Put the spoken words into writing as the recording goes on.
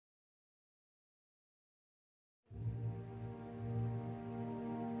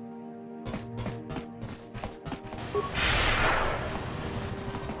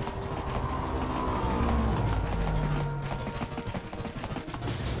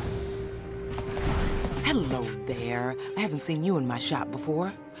Hello there. I haven't seen you in my shop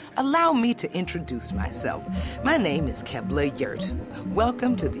before. Allow me to introduce myself. My name is Kepler Yurt.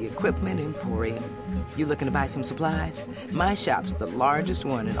 Welcome to the Equipment Emporium. You looking to buy some supplies? My shop's the largest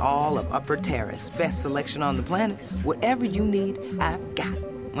one in all of Upper Taris. Best selection on the planet. Whatever you need, I've got.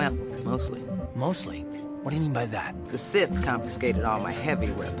 Well, mostly. Mostly? What do you mean by that? The Sith confiscated all my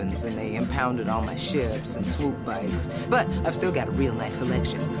heavy weapons, and they impounded all my ships and swoop bikes. But I've still got a real nice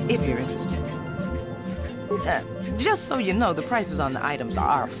selection, if you're interested. Just so you know, the prices on the items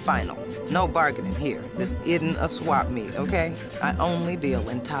are final. No bargaining here. This isn't a swap meet, okay? I only deal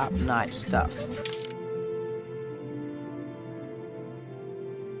in top-notch stuff.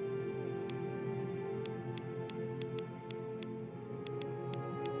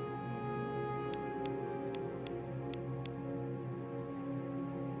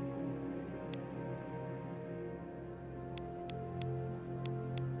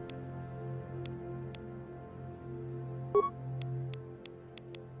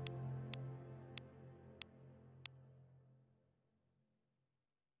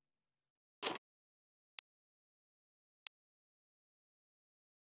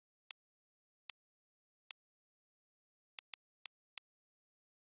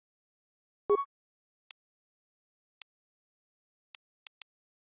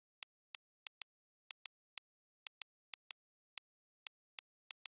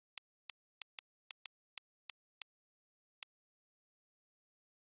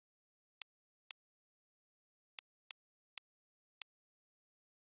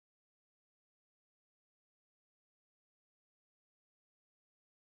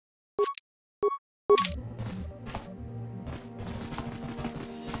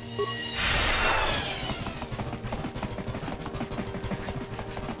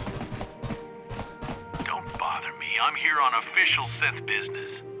 Don't bother me. I'm here on official Sith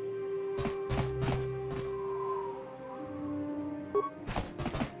business.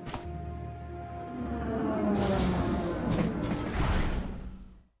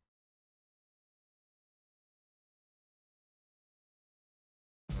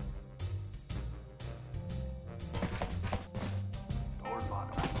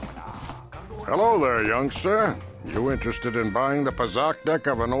 Hello there, youngster. You interested in buying the Pazak deck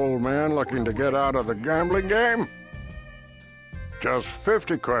of an old man looking to get out of the gambling game? Just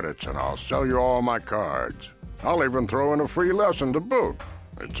 50 credits and I'll sell you all my cards. I'll even throw in a free lesson to boot.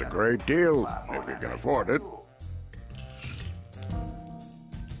 It's a great deal, if you can afford it.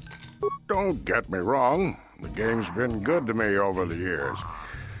 Don't get me wrong. The game's been good to me over the years.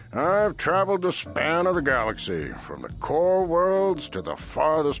 I've traveled the span of the galaxy, from the core worlds to the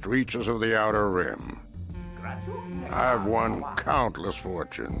farthest reaches of the Outer Rim. I've won countless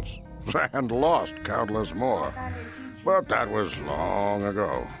fortunes, and lost countless more. But that was long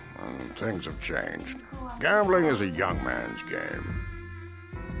ago, and things have changed. Gambling is a young man's game.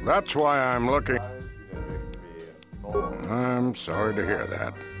 That's why I'm looking... I'm sorry to hear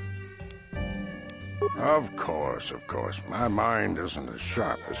that. Of course. My mind isn't as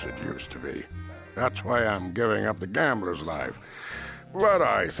sharp as it used to be. That's why I'm giving up the gambler's life. But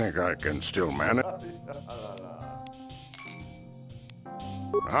I think I can still manage.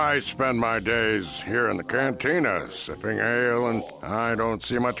 I spend my days here in the cantina, sipping ale, and I don't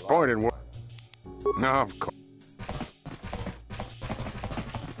see much point in work. Of course.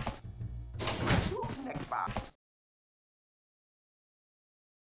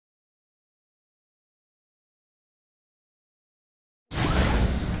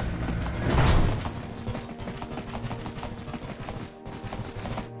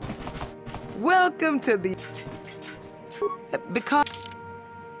 Welcome to the... Because...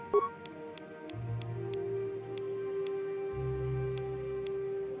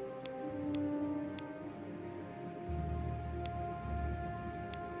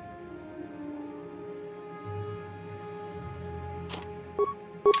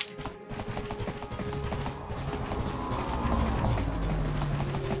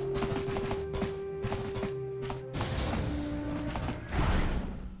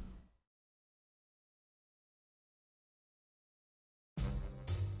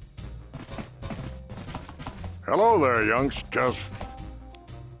 Hello there, youngster. Just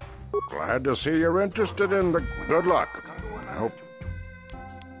glad to see you're interested in the good luck. I hope.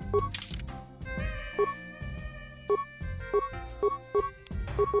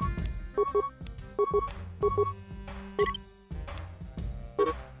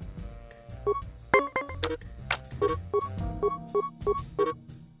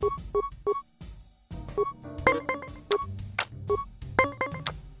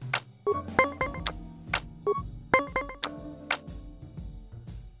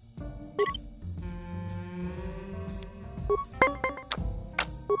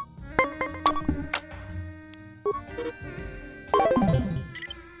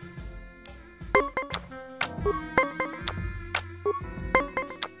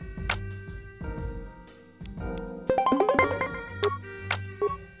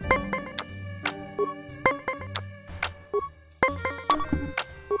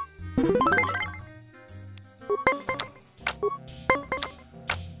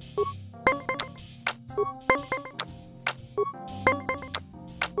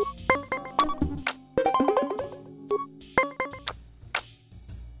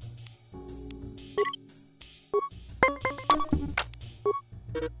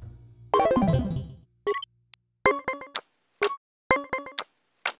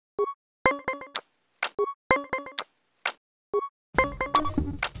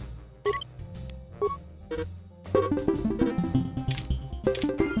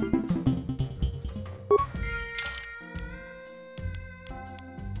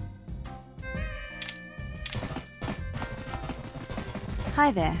 Hi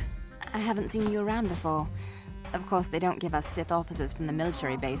there. I haven't seen you around before. Of course, they don't give us Sith officers from the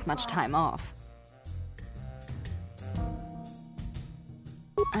military base much time off.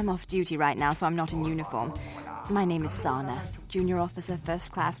 I'm off duty right now, so I'm not in uniform. My name is Sana, junior officer,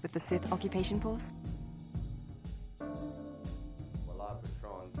 first class with the Sith Occupation Force.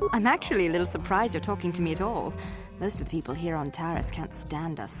 I'm actually a little surprised you're talking to me at all. Most of the people here on Taris can't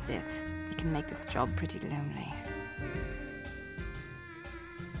stand us Sith. It can make this job pretty lonely.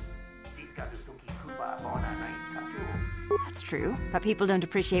 That's true, but people don't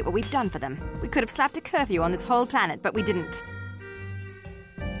appreciate what we've done for them. We could have slapped a curfew on this whole planet, but we didn't.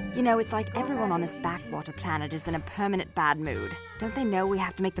 You know, it's like everyone on this backwater planet is in a permanent bad mood. Don't they know we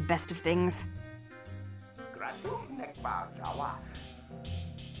have to make the best of things?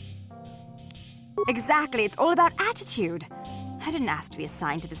 Exactly, it's all about attitude. I didn't ask to be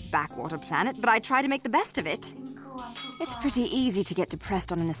assigned to this backwater planet, but I try to make the best of it. It's pretty easy to get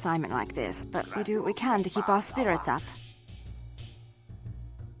depressed on an assignment like this, but we do what we can to keep our spirits up.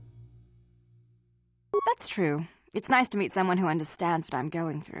 That's true. It's nice to meet someone who understands what I'm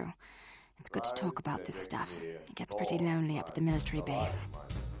going through. It's good to talk about this stuff. It gets pretty lonely up at the military base.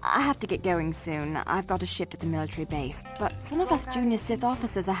 I have to get going soon. I've got a shift at the military base, but some of us junior Sith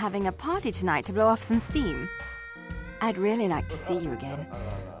officers are having a party tonight to blow off some steam. I'd really like to see you again.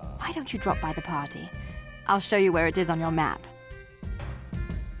 Why don't you drop by the party? I'll show you where it is on your map.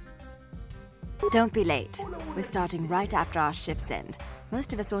 Don't be late. We're starting right after our shifts end.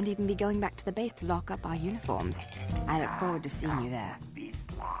 Most of us won't even be going back to the base to lock up our uniforms. I look forward to seeing you there.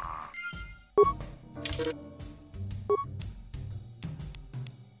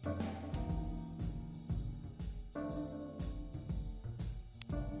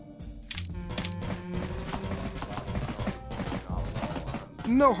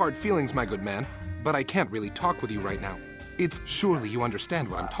 No hard feelings, my good man, but I can't really talk with you right now. Surely you understand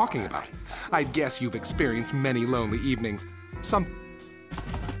what I'm talking about. I'd guess you've experienced many lonely evenings.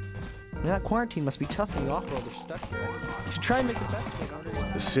 That quarantine must be tough on you all while they're stuck here. You should try and make the best of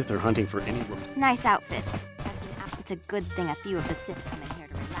it. The Sith are hunting for anyone. Nice outfit. It's a good thing a few of the Sith come in here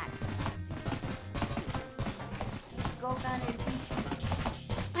to relax.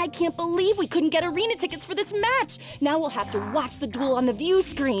 I can't believe we couldn't get arena tickets for this match. Now we'll have to watch the duel on the view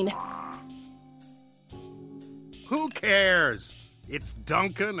screen. Who cares? It's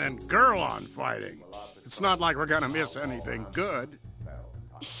Duncan and Gurlon fighting. It's not like we're gonna miss anything good.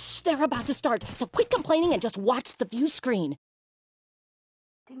 Shh, they're about to start, so quit complaining and just watch the view screen.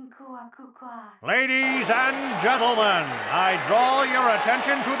 Ladies and gentlemen, I draw your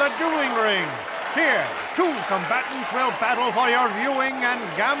attention to the dueling ring. Here, two combatants will battle for your viewing and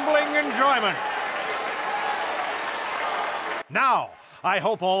gambling enjoyment. Now, I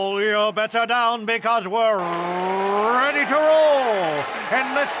hope all your bets are down because we're ready to roll.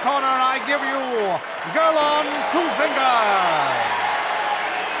 In this corner, I give you Gurlon Two Fingers.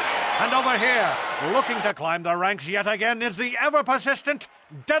 And over here, looking to climb the ranks yet again, is the ever-persistent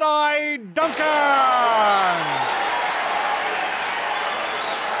Jedi Duncan.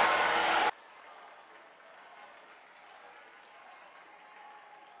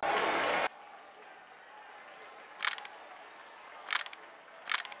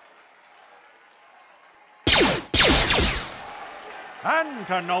 And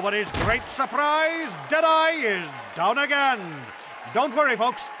to nobody's great surprise, Deadeye is down again. Don't worry,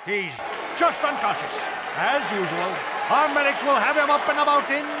 folks. He's just unconscious. As usual, our medics will have him up and about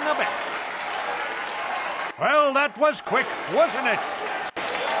in a bit. Well, that was quick, wasn't it?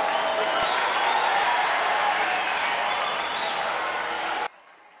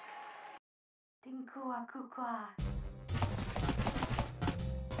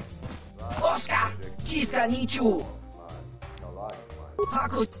 Oscar! Jiska Nichu!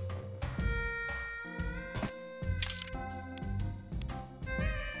 Haku!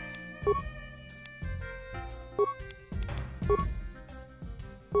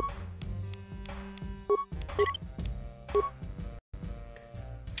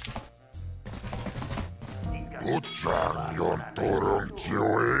 Utsaarion turun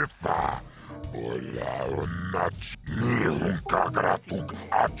joita. Olla onnats niihun kagratuk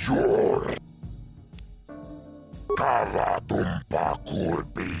ajore. Kavatumpa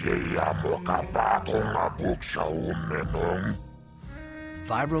kurpiye ja mokapatonga buksa unnenon.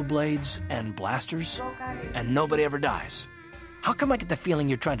 Vibroblades and blasters, and nobody ever dies. How come I get the feeling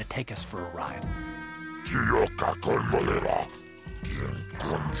you're trying to take us for a ride? Chioka kolmolera. Kien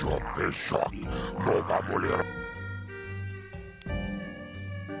konjo peshak. Nova molera.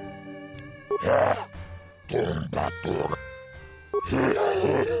 Tumbator.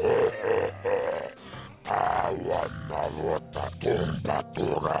 Kawan navota tumbator.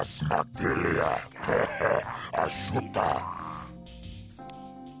 Asmatilia. Ashuta.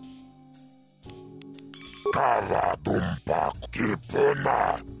 Kava dumpa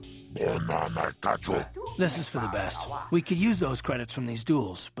kipuna. Bonana kacho. This is for the best. We could use those credits from these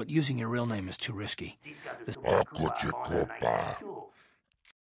duels, but using your real name is too risky. Akuchikopa.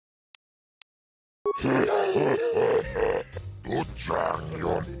 Tuchang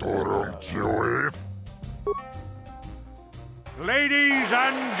yon turung chiwif. Ladies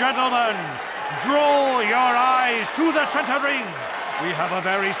and gentlemen, draw your eyes to the center ring. We have a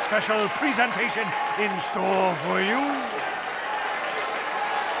very special presentation in store for you.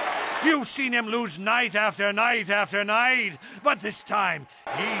 You've seen him lose night after night after night, but this time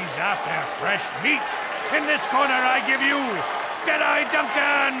he's after fresh meat. In this corner, I give you Jedi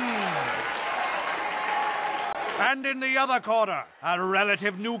Duncan. And in the other corner, a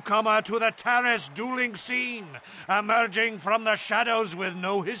relative newcomer to the Taris dueling scene, emerging from the shadows with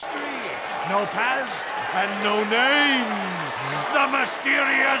no history, no past, and no name, the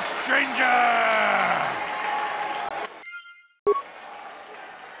mysterious stranger!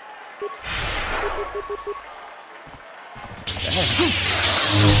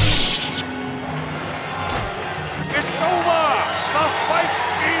 It's over! The fight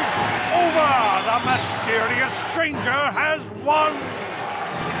is over! The mysterious stranger has won!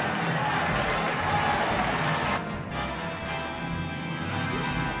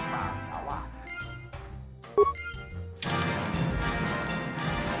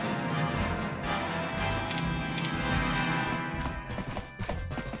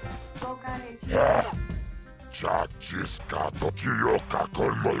 Chachiskato Chiyoka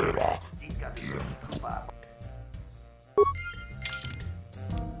Kolmolera.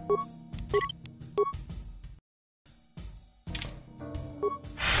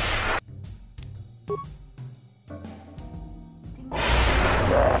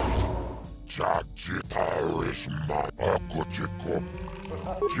 Taris ma Akuchiko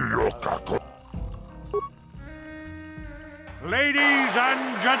Chiyoka. Ladies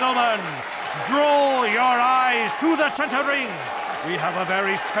and gentlemen, draw your eyes to the center ring. We have a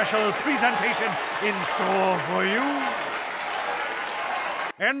very special presentation in store for you.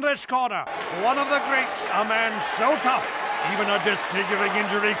 In this corner, one of the greats, a man so tough, even a disfiguring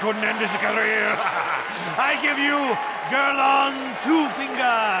injury couldn't end his career. I give you Girl on 2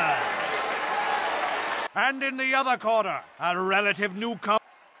 Fingers. And in the other corner, a relative newcomer.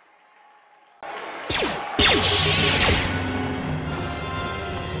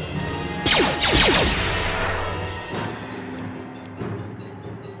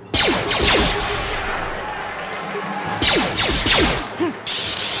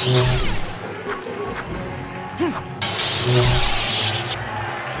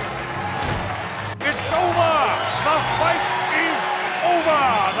 It's over! The fight is over!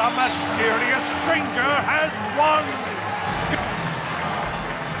 The mysterious stranger has won!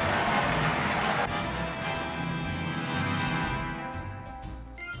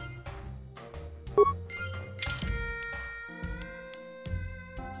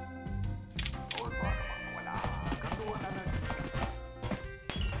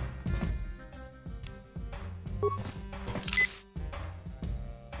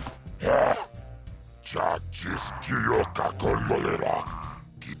 Chachis Chiyoka Kolmolera.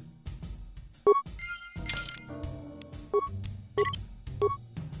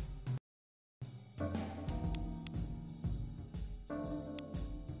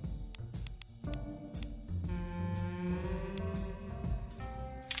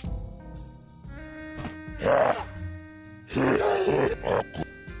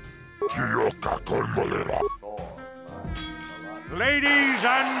 Chiyoka Kolmolera. Ladies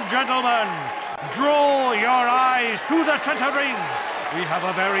and gentlemen, draw your eyes to the center ring. We have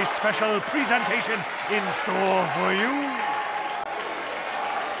a very special presentation in store for you.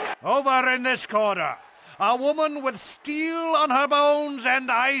 Over in this corner, a woman with steel on her bones and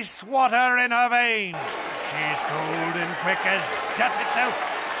ice water in her veins. She's cold and quick as death itself.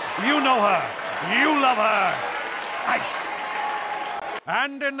 You know her. You love her. Ice.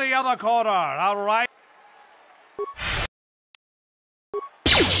 And in the other corner, a right.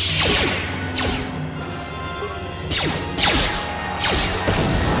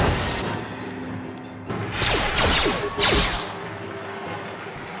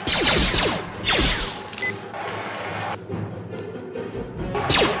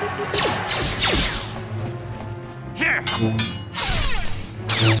 Here.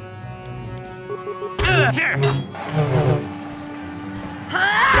 Here.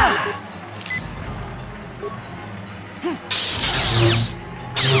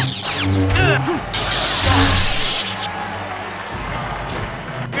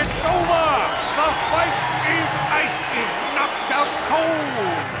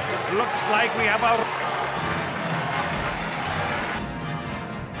 Looks like we have a...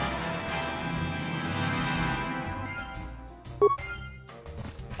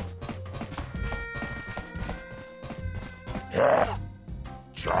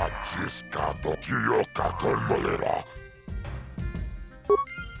 Chachiskato Chioka con molera.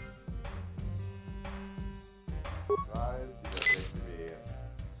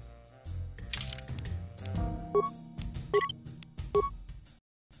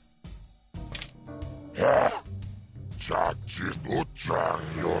 Chachis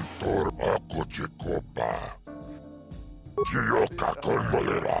Uchangion Tor Akochikopa. Chioka con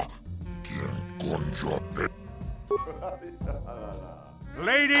molera. Quien con jope.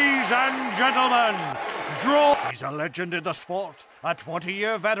 Ladies and gentlemen, he's a legend in the sport, a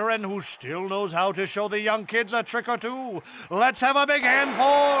 20-year veteran who still knows how to show the young kids a trick or two. Let's have a big hand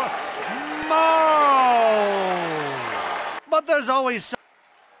for Mo! But there's always some...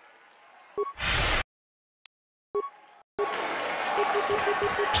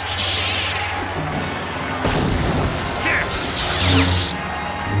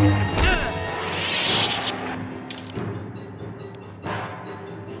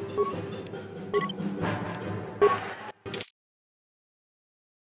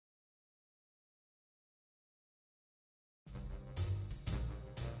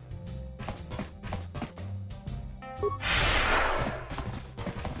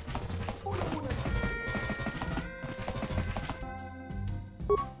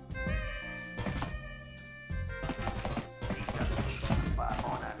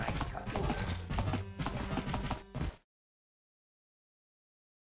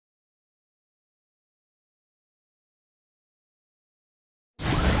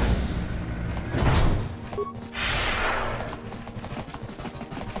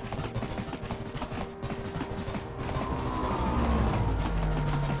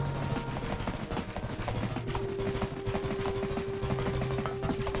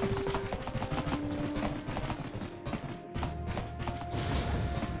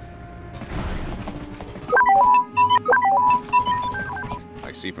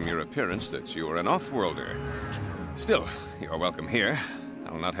 I see from your appearance that you are an off-worlder. Still, you're welcome here.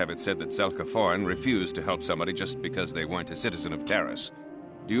 I'll not have it said that Zelka Foreign refused to help somebody just because they weren't a citizen of Taris.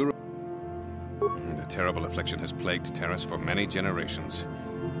 Do you... The terrible affliction has plagued Taris for many generations.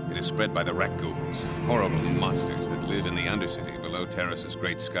 It is spread by the Rat-ghouls, horrible monsters that live in the Undercity below Taris's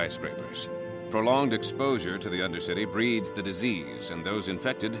great skyscrapers. Prolonged exposure to the Undercity breeds the disease, and those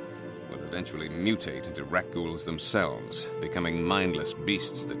infected will eventually mutate into rat-ghouls themselves, becoming mindless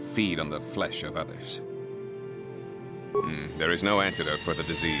beasts that feed on the flesh of others. There is no antidote for the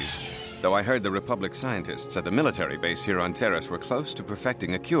disease, though I heard the Republic scientists at the military base here on Taris were close to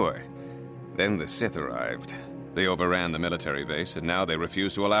perfecting a cure. Then the Sith arrived. They overran the military base, and now they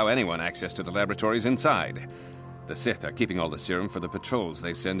refuse to allow anyone access to the laboratories inside. The Sith are keeping all the serum for the patrols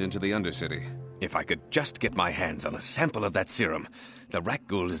they send into the Undercity. If I could just get my hands on a sample of that serum, the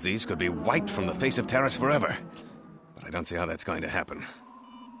rat-ghoul disease could be wiped from the face of Taris forever. But I don't see how that's going to happen.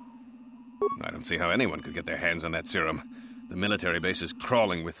 I don't see how anyone could get their hands on that serum. The military base is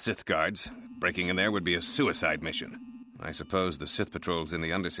crawling with Sith guards. Breaking in there would be a suicide mission. I suppose the Sith patrols in the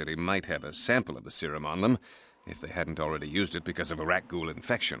Undercity might have a sample of the serum on them, if they hadn't already used it because of a rat-ghoul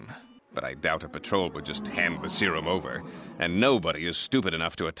infection. But I doubt a patrol would just hand the serum over, and nobody is stupid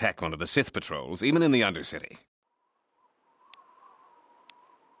enough to attack one of the Sith patrols, even in the Undercity.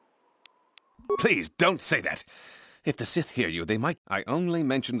 Please, don't say that. If the Sith hear you, they might... I only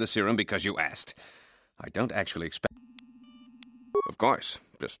mentioned the serum because you asked. I don't actually expect... Of course.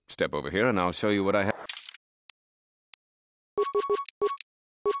 Just step over here and I'll show you what I have.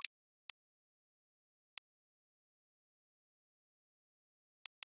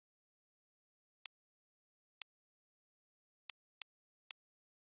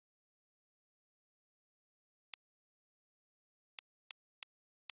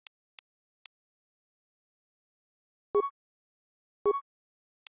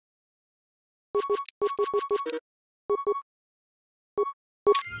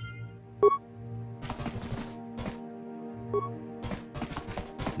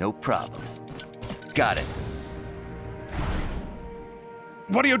 No problem. Got it.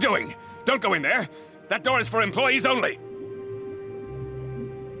 What are you doing? Don't go in there! That door is for employees only!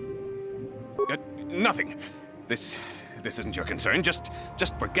 Nothing. This isn't your concern. Just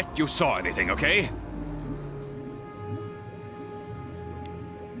forget you saw anything, okay?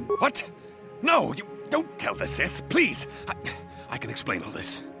 What? No, you don't tell the Sith, please! I can explain all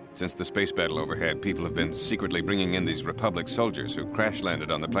this. Since the space battle overhead, people have been secretly bringing in these Republic soldiers who crash-landed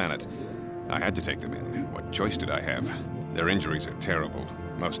on the planet. I had to take them in. What choice did I have? Their injuries are terrible.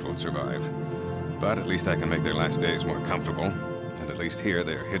 Most won't survive. But at least I can make their last days more comfortable. And at least here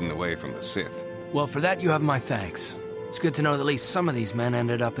they're hidden away from the Sith. Well, for that you have my thanks. It's good to know that at least some of these men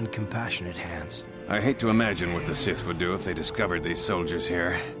ended up in compassionate hands. I hate to imagine what the Sith would do if they discovered these soldiers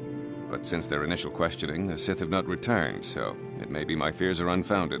here. But since their initial questioning, the Sith have not returned, so it may be my fears are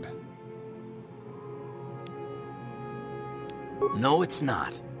unfounded. No, it's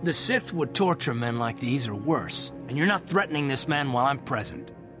not. The Sith would torture men like these or worse, and you're not threatening this man while I'm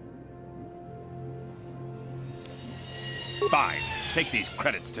present. Fine. Take these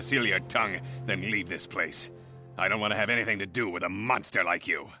credits to seal your tongue, then leave this place. I don't want to have anything to do with a monster like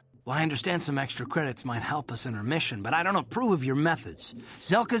you. Well, I understand some extra credits might help us in our mission, but I don't approve of your methods.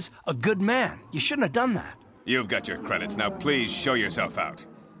 Zelka's a good man. You shouldn't have done that. You've got your credits. Now please show yourself out.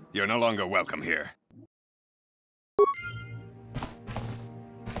 You're no longer welcome here.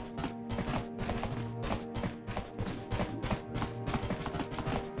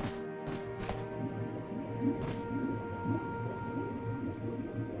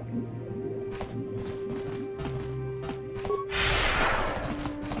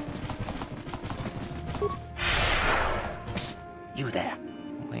 You there.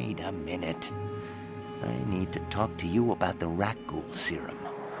 Wait a minute. I need to talk to you about the Rakghoul serum.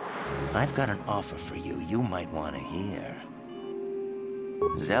 I've got an offer for you might want to hear.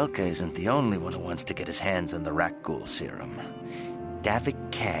 Zelka isn't the only one who wants to get his hands on the Rakghoul serum.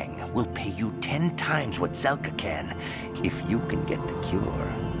 Davik Kang will pay you 10 times what Zelka can if you can get the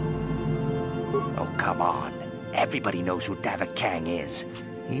cure. Oh, come on. Everybody knows who Davik Kang is.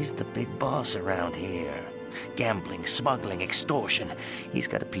 He's the big boss around here. Gambling, smuggling, extortion. He's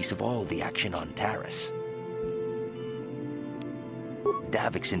got a piece of all the action on Taris.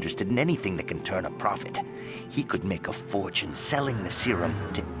 Davik's interested in anything that can turn a profit. He could make a fortune selling the serum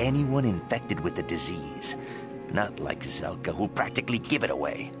to anyone infected with the disease. Not like Zelka, who'll practically give it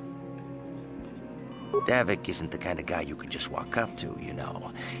away. Davik isn't the kind of guy you can just walk up to, you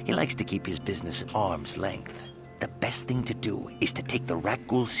know. He likes to keep his business at arm's length. The best thing to do is to take the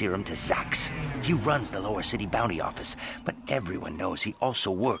Rakghoul serum to Zax. He runs the Lower City Bounty Office, but everyone knows he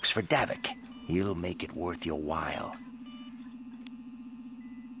also works for Davik. He'll make it worth your while.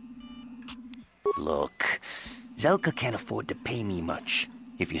 Look, Zelka can't afford to pay me much.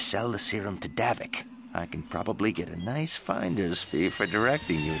 If you sell the serum to Davik, I can probably get a nice finder's fee for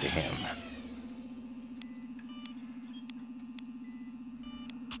directing you to him.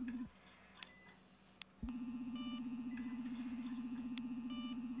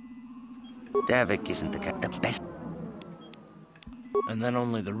 Davik isn't the best. And then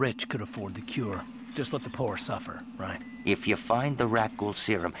only the rich could afford the cure. Just let the poor suffer, right? If you find the Rakghoul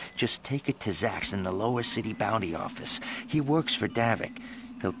serum, just take it to Zax in the Lower City Bounty Office. He works for Davik.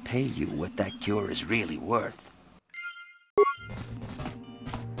 He'll pay you what that cure is really worth.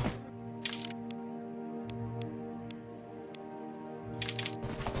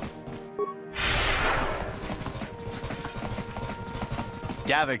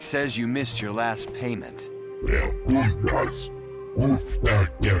 Davik says you missed your last payment.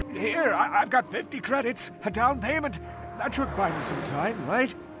 Here, I've got 50 credits, a down payment. That should buy me some time,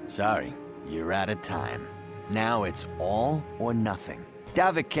 right? Sorry, you're out of time. Now it's all or nothing.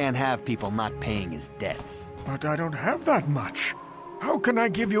 Davik can't have people not paying his debts. But I don't have that much. How can I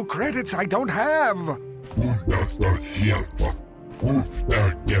give you credits I don't have?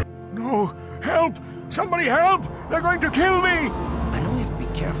 No, help! Somebody help! They're going to kill me! I know we have to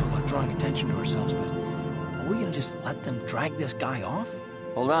be careful about drawing attention to ourselves, but are we gonna just let them drag this guy off?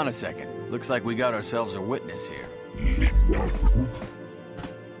 Hold on a second. Looks like we got ourselves a witness here.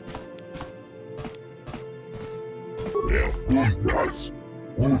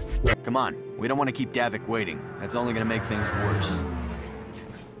 Come on, we don't want to keep Davik waiting. That's only gonna make things worse.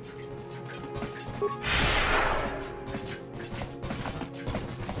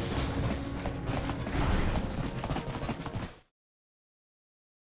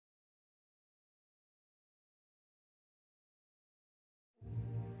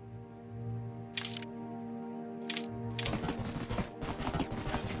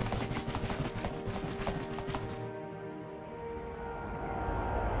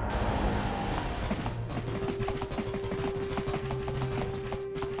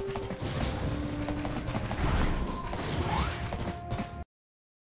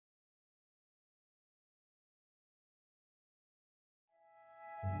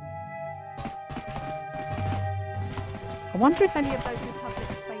 I wonder if any of those Republic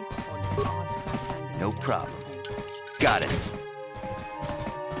space pods are No problem. Got it.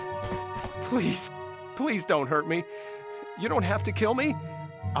 Please don't hurt me. You don't have to kill me.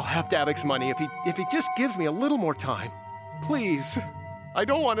 I'll have Davik's money if he just gives me a little more time. Please. I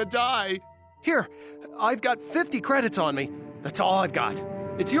don't want to die. Here, I've got 50 credits on me. That's all I've got.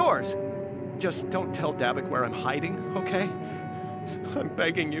 It's yours. Just don't tell Davik where I'm hiding, okay? I'm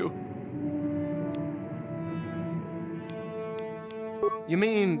begging you. You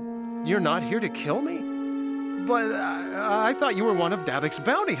mean you're not here to kill me? But I thought you were one of Davik's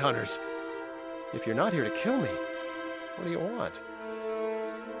bounty hunters. If you're not here to kill me, what do you want?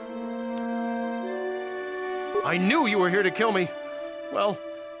 I knew you were here to kill me. Well,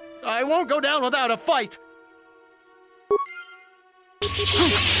 I won't go down without a fight.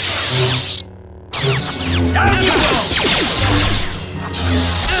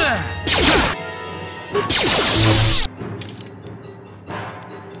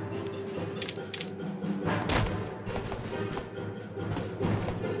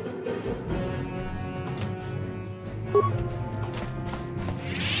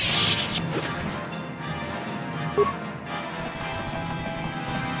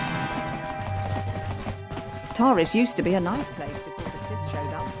 Taris used to be a nice place before the Sith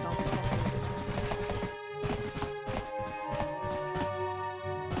showed up and started popping.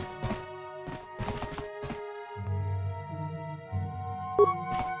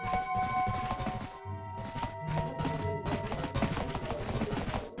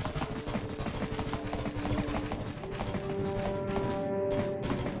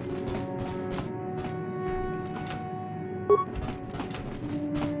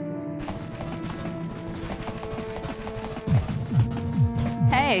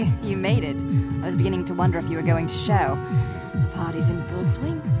 Hey, you made it. I was beginning to wonder if you were going to show. The party's in full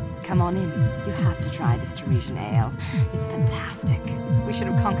swing. Come on in. You have to try this Tarisian ale. It's fantastic. We should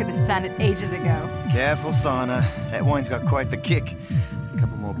have conquered this planet ages ago. Careful, Sana. That wine's got quite the kick. A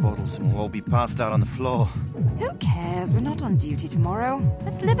couple more bottles and we'll all be passed out on the floor. Who cares? We're not on duty tomorrow.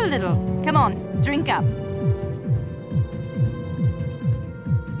 Let's live a little. Come on, drink up.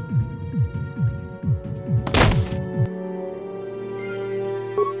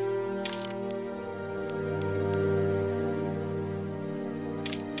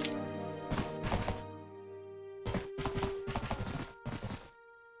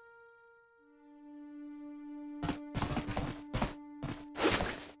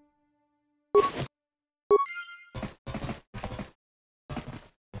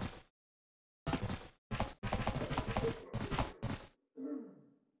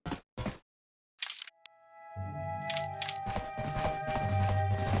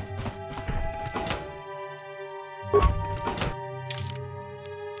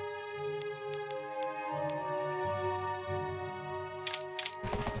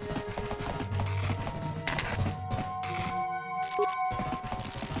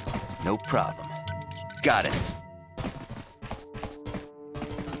 No problem. Got it.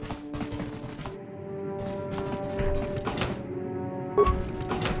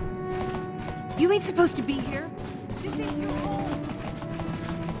 You ain't supposed to be here. This ain't your home.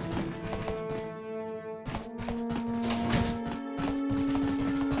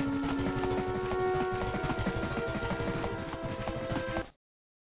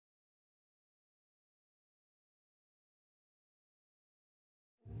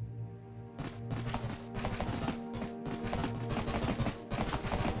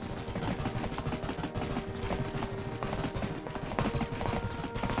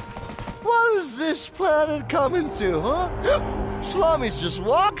 What is this planet coming to, huh? Slummy's just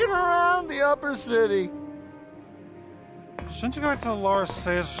walking around the upper city. Shouldn't you go to the lower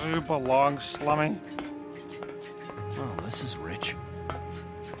cities where you belong, Slummy? Oh, this is rich.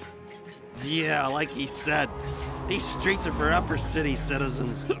 Yeah, like he said, these streets are for upper city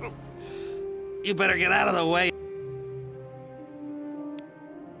citizens. You better get out of the way.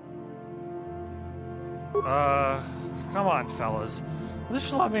 Come on, fellas. This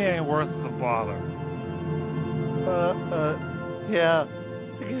Slummy ain't worth the bother. Yeah,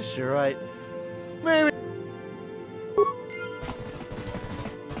 I guess you're right. Maybe.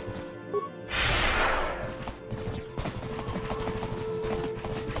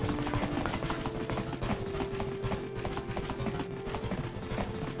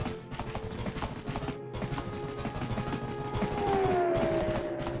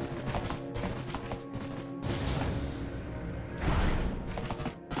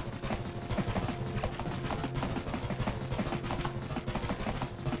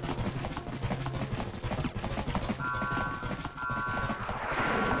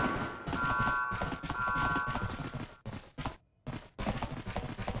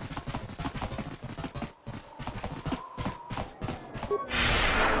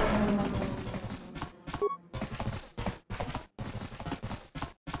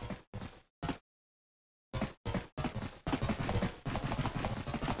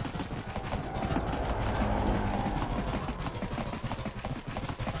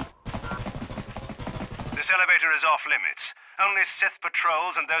 off-limits. Only Sith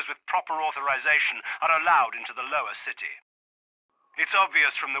patrols and those with proper authorization are allowed into the lower city. It's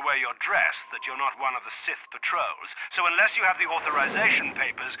obvious from the way you're dressed that you're not one of the Sith patrols, so unless you have the authorization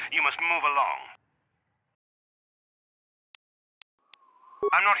papers, you must move along.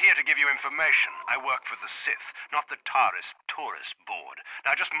 I'm not here to give you information. I work for the Sith, not the Taris Tourist Board.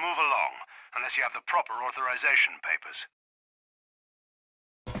 Now just move along, unless you have the proper authorization papers.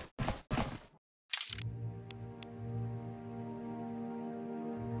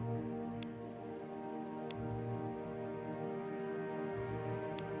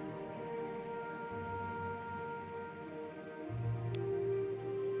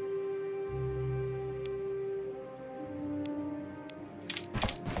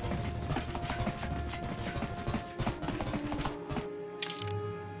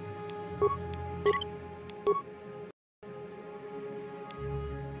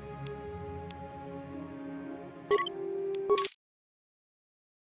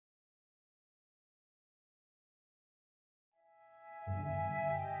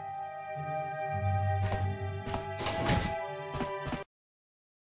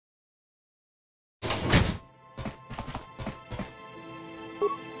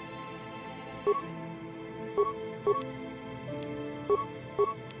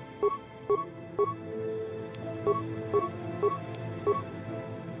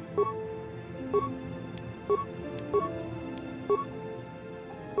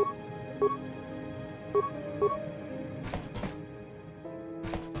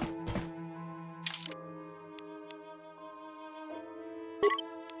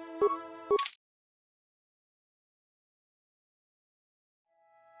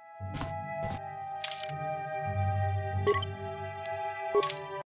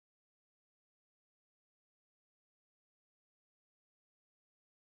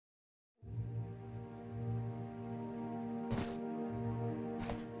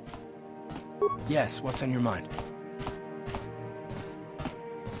 Yes, what's on your mind?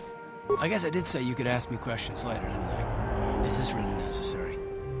 I guess I did say you could ask me questions later, didn't I? Is this really necessary?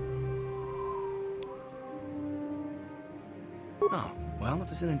 Oh, well,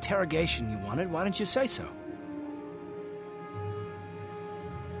 if it's an interrogation you wanted, why didn't you say so?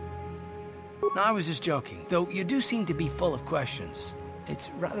 No, I was just joking, though you do seem to be full of questions.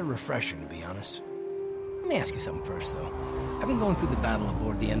 It's rather refreshing, to be honest. Let me ask you something first, though. I've been going through the battle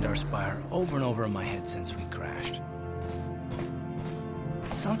aboard the Endar Spire over and over in my head since we crashed.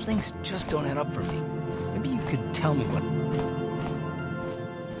 Some things just don't add up for me. Maybe you could tell me what...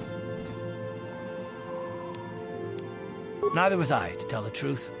 Neither was I, to tell the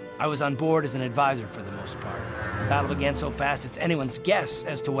truth. I was on board as an advisor for the most part. The battle began so fast it's anyone's guess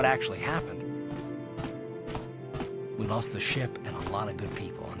as to what actually happened. We lost the ship and a lot of good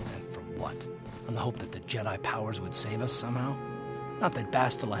people, and for what? On the hope that the Jedi powers would save us somehow? Not that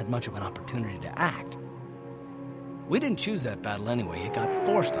Bastila had much of an opportunity to act. We didn't choose that battle anyway. It got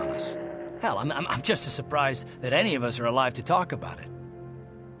forced on us. Hell, I'm just as surprised that any of us are alive to talk about it.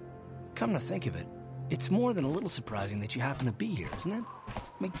 Come to think of it, it's more than a little surprising that you happen to be here, isn't it? I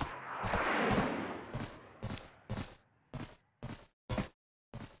mean...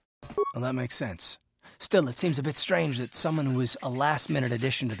 Well, that makes sense. Still, it seems a bit strange that someone who is a last-minute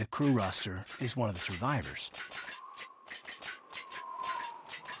addition to the crew roster is one of the survivors.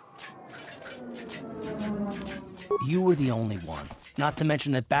 You were the only one. Not to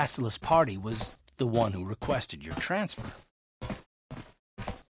mention that Bastila's party was the one who requested your transfer.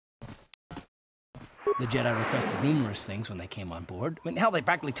 The Jedi requested numerous things when they came on board. I mean, hell, they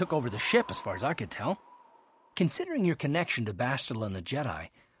practically took over the ship, as far as I could tell. Considering your connection to Bastila and the Jedi,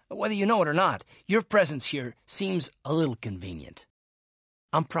 whether you know it or not, your presence here seems a little convenient.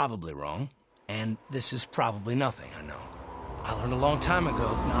 I'm probably wrong, and this is probably nothing, I know. I learned a long time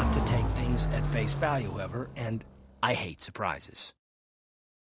ago not to take things at face value, however, and I hate surprises.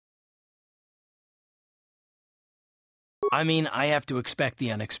 I mean, I have to expect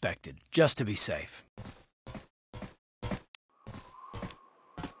the unexpected, just to be safe.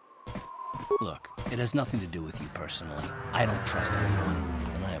 Look, it has nothing to do with you personally. I don't trust anyone,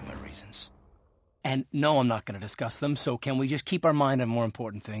 and I have my reasons. And no, I'm not going to discuss them, so can we just keep our mind on more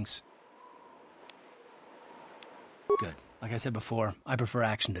important things? Good. Like I said before, I prefer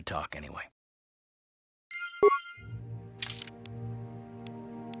action to talk anyway.